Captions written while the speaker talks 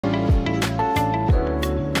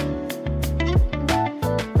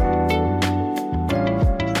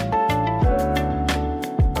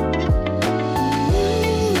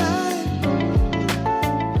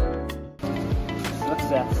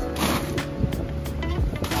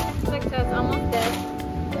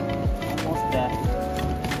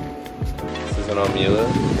Omilu.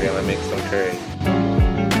 We're gonna make some curry.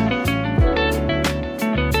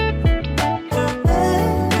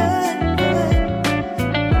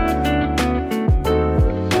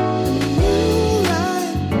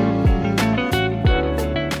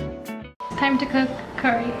 Time to cook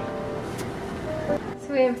curry.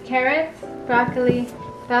 So we have carrots, broccoli,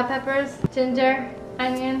 bell peppers, ginger,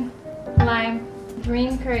 onion, lime,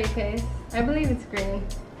 green curry paste. I believe it's green.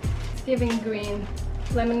 It's giving green,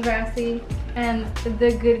 lemongrassy, and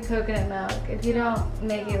the good coconut milk. If you don't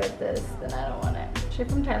make it with this, then I don't want it. Straight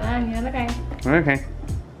from Thailand, yeah, okay. Okay.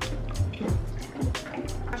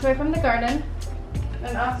 Straight from the garden,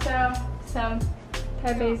 and also some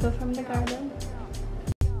Thai basil from the garden.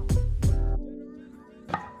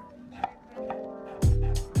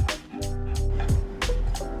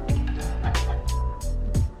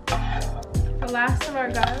 The last of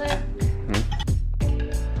our garlic.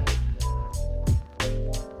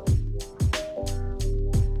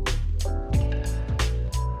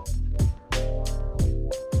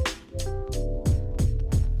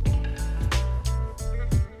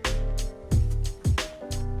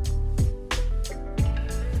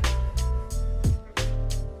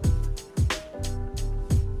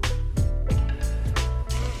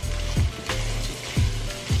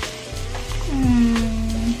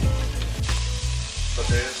 But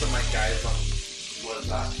there is some like guys on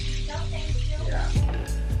WhatsApp. No, thank you. Yeah.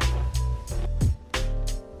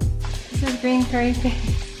 This is green curry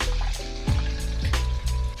paste.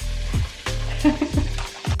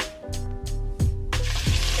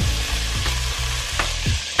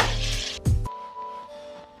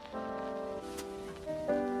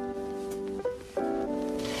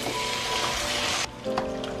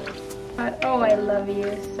 Oh, I love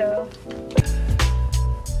you so.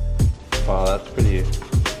 Wow, that's pretty.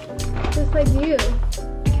 Just like you.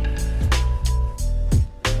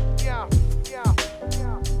 Yeah.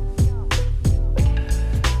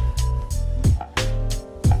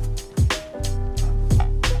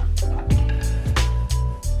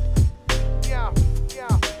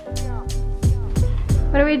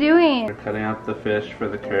 What are we doing? We're cutting up the fish for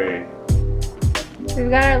the curry. We've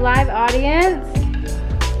got our live audience.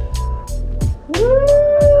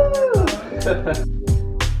 Woo!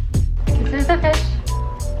 This is the fish.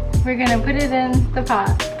 We're gonna put it in the pot.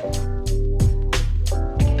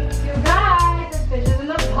 You guys, this fish is in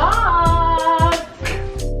the pot.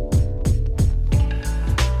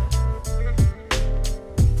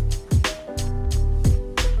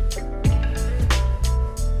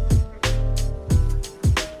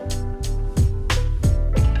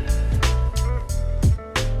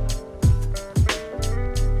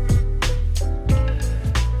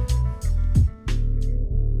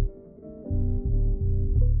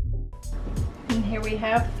 And here we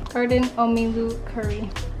have garden Omilu curry.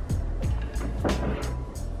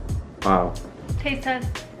 Wow. Taste test.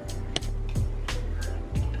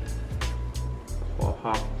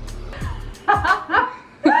 Wow.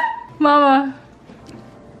 Mama.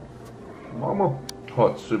 Mama. Oh,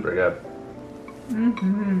 it's super good.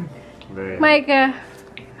 Very. Micah.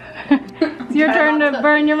 It's your turn to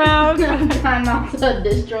burn your mouth. Try not to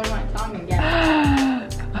destroy my tongue again.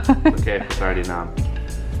 Okay, it's already numb.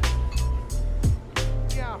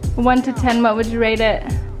 1 to 10, what would you rate it?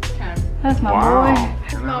 10. That's my Wow. boy.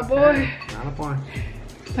 That's my boy. Not a boy.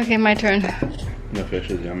 Okay, my turn. The fish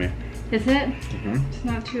is yummy. Is it? Mm-hmm. It's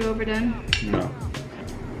not too overdone. No.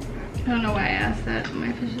 I don't know why I asked that.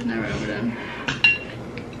 My fish is never overdone.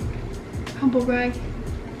 Humble brag.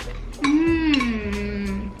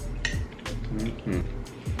 Mmm. Mm-hmm.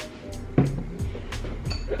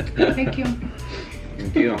 Thank you.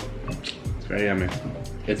 Thank you. It's very yummy.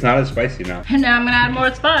 It's not as spicy now. And now I'm gonna add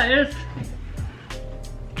more spice.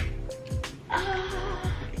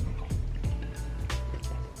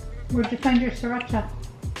 Where'd you find your sriracha?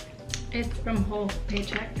 It's from Whole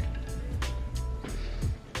Paycheck.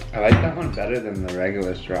 I like that one better than the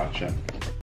regular sriracha.